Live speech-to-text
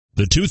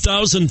The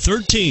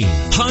 2013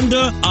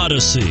 Honda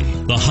Odyssey.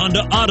 The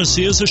Honda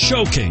Odyssey is a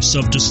showcase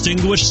of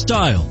distinguished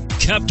style,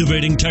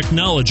 captivating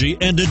technology,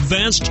 and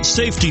advanced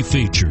safety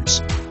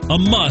features. A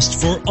must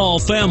for all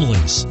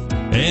families.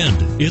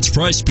 And it's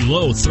priced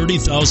below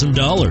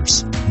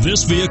 $30,000.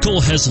 This vehicle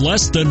has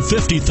less than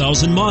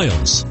 50,000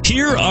 miles.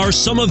 Here are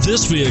some of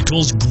this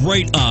vehicle's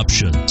great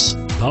options: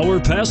 power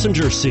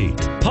passenger seat,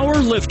 power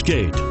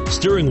liftgate,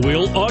 steering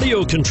wheel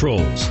audio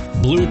controls,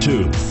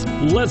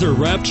 Bluetooth,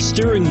 leather-wrapped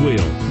steering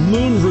wheel,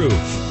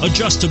 moonroof,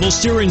 adjustable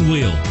steering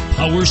wheel,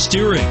 power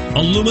steering,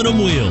 aluminum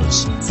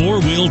wheels,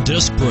 four-wheel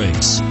disc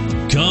brakes.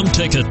 Come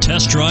take a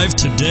test drive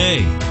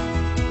today.